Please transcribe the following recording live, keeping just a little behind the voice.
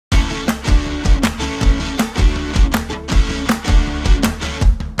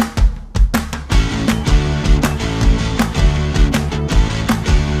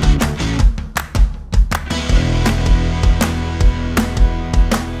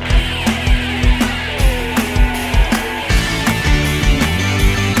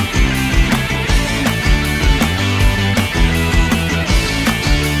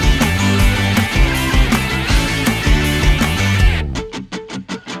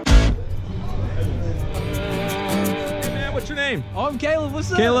name? Oh, I'm Caleb.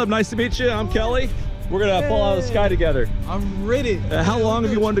 What's up? Caleb, nice to meet you. I'm Kelly. We're gonna fall out of the sky together. I'm ready. How long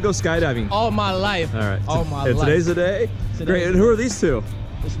have you wanted to go skydiving? All my life. All right. All my life. And today's the day? Great. And who are these two?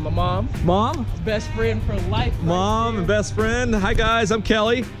 It's my mom. Mom? Best friend for life. Mom and best friend. Hi guys, I'm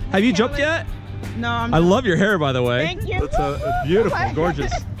Kelly. Have you jumped yet? No, I'm I love your hair, by the way. Thank you. It's beautiful,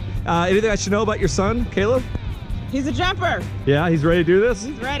 gorgeous. Anything I should know about your son, Caleb? He's a jumper. Yeah, he's ready to do this?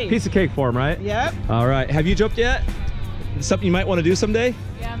 He's ready. Piece of cake for him, right? Yep. All right. Have you jumped yet? Something you might want to do someday?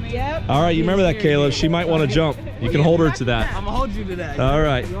 Yeah, me. Yep. All right, you remember that, Caleb. She might want to jump. You can hold her to that. I'm gonna hold you to that. All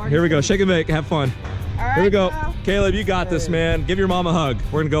right, here we go. Shake and bake. Have fun. All right, Here we go. now. Caleb, you got this, man. Give your mom a hug.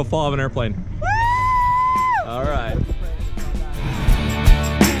 We're going to go fall off an airplane. Woo! All right.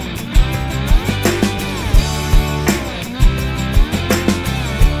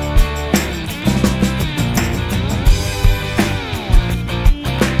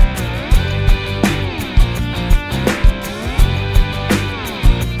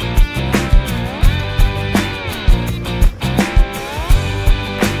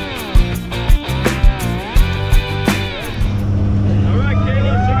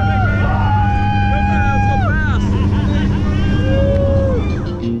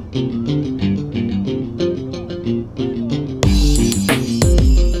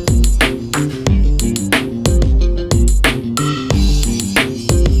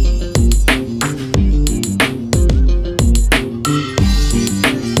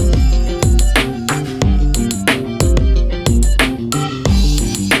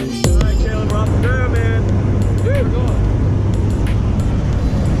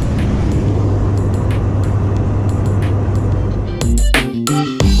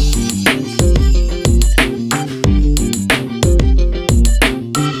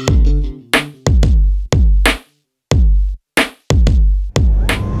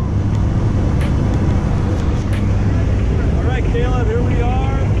 Caleb, here we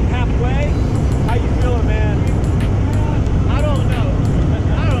are, halfway. How you feeling, man? I don't know.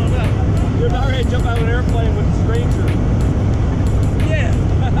 You're about ready to jump out of an airplane with a stranger. Yeah.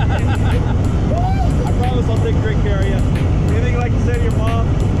 I promise I'll take great care of you. Anything you'd like to say to your mom?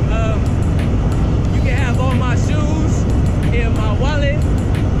 You can have all my shoes and my wallet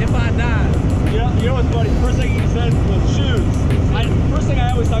if I die. Yeah, you know what's funny? First thing you said was shoes. First thing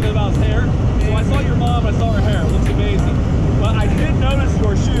I always talk about is hair. So I saw your mom, I saw her hair. It looks amazing. But I did notice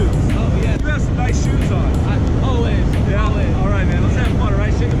your shoes. Oh, yeah. You have some nice shoes on. Always. Yeah. Always. All right, man. Let's have fun, all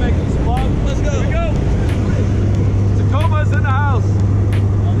right? Shake and bake this vlog. Let's go. Here we go. Tacoma's in the house.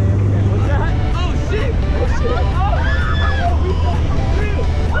 What's that? Oh, shit. Oh, shit.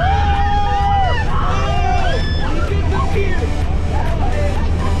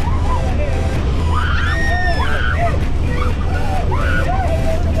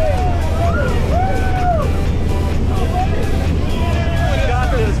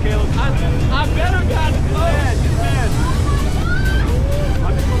 I better got it. Man.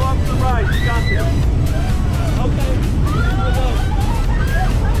 I'm just along for the ride. You got this. Okay.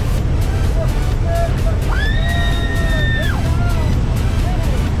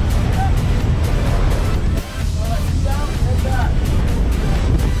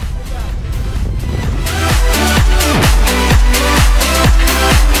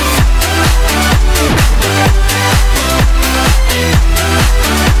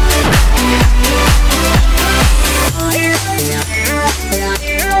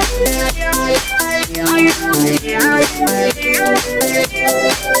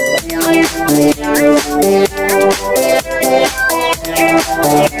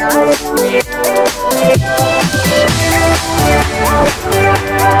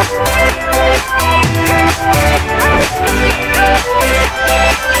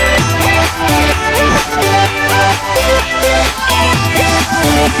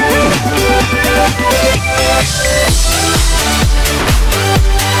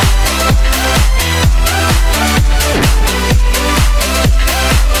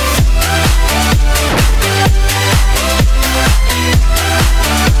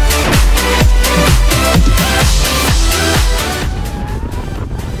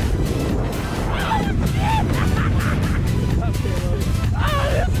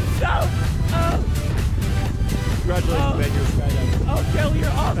 Congratulations, man. You're a skydiver. Oh, Kelly, you're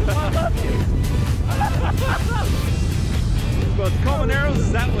awesome. I love you. Well, Tacoma Narrows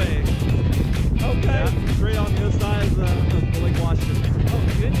is that way. Okay. Yeah, it's right on the other side of the Lake Washington. Oh,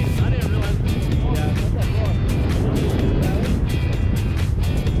 goodness. I didn't realize this was long. Yeah.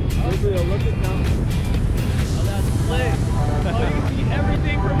 Look at now. Oh, that's slick. Oh, you can see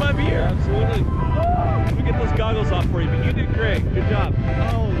everything from up here. Absolutely. Let me get those goggles off for you, but you did great. Good job.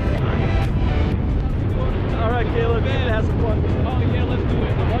 Oh, All right, Caleb. man, have some fun. Oh yeah, let's do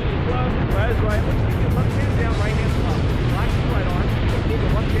it. Left is left, right is right. Let's keep your left hand down, right hand up. Relax your right arm. Keep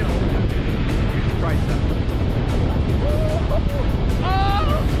your left hand over. Use your tricep.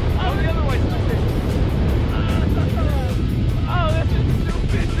 Oh, the other way. Oh, this is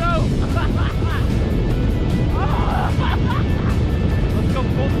stupid, Joe. Let's go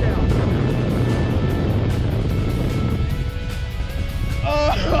full down.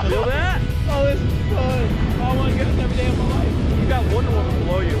 Oh, Feel that? oh, this is fun. Oh, I want to get this every day of my life. You got Wonder Woman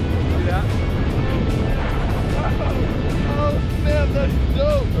below you. See that? Oh, man, that's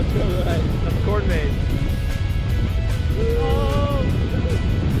dope. Let's go right. That's coordinated. Oh.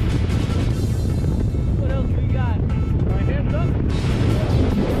 What else we got? Right hands up.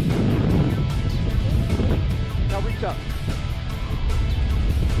 Now reach up.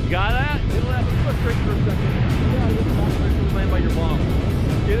 You got that? Feel that? Let's go straight for a second. Yeah, just walk straight to the land by your mom.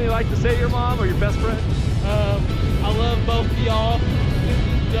 Anything you like to say to your mom or your best friend? I love both of y'all. This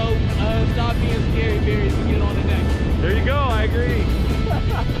is dope. Stop being scary berries and get on the next. There you go, I agree.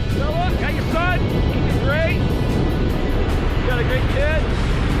 You know what? Got your son. He's great. You got a great kid.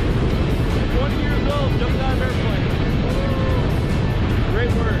 20 years old, jumped out of airplane.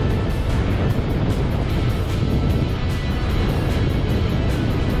 Great word.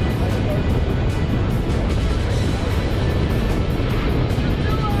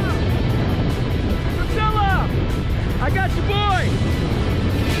 Priscilla! I got your boy!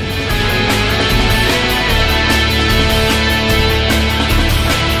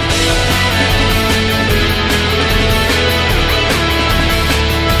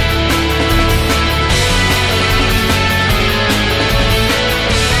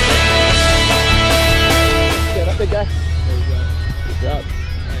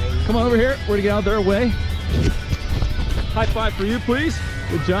 Come on over here. We're gonna get out their way. High five for you, please.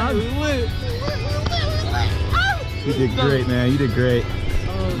 Good job. You did great, man. You did great.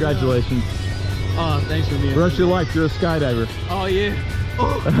 Oh, Congratulations. Oh, thanks for being Rest of your life. You're a skydiver. Oh, yeah.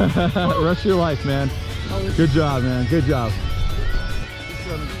 Rest of your life, man. Good job, man. Good job.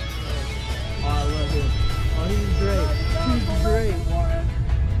 Oh, I love him. Oh, he's great. He's great.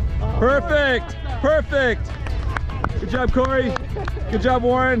 Oh, Perfect. Perfect. Good job, Corey. Good job,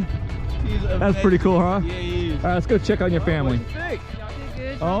 Warren. That's pretty cool, huh? Yeah, he is. All right, let's go check on your family.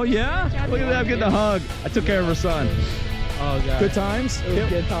 Oh, yeah? Look at that, getting a hug. I took care of her son. Oh, God. Good times? It was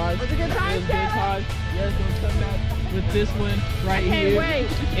good times. Was it good times, It was good times. Yes, we'll come back with this one right can't here. wait.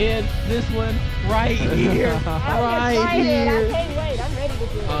 And this one right here. I'm right excited. here. I can't wait. I'm ready to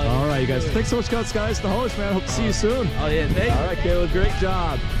do it. All right, you guys. Thanks so much, Skydive Snohomish, man. Hope to see you soon. Oh, yeah, thanks. All right, Kahleb. Great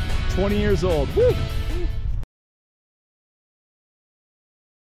job. 20 years old. Woo!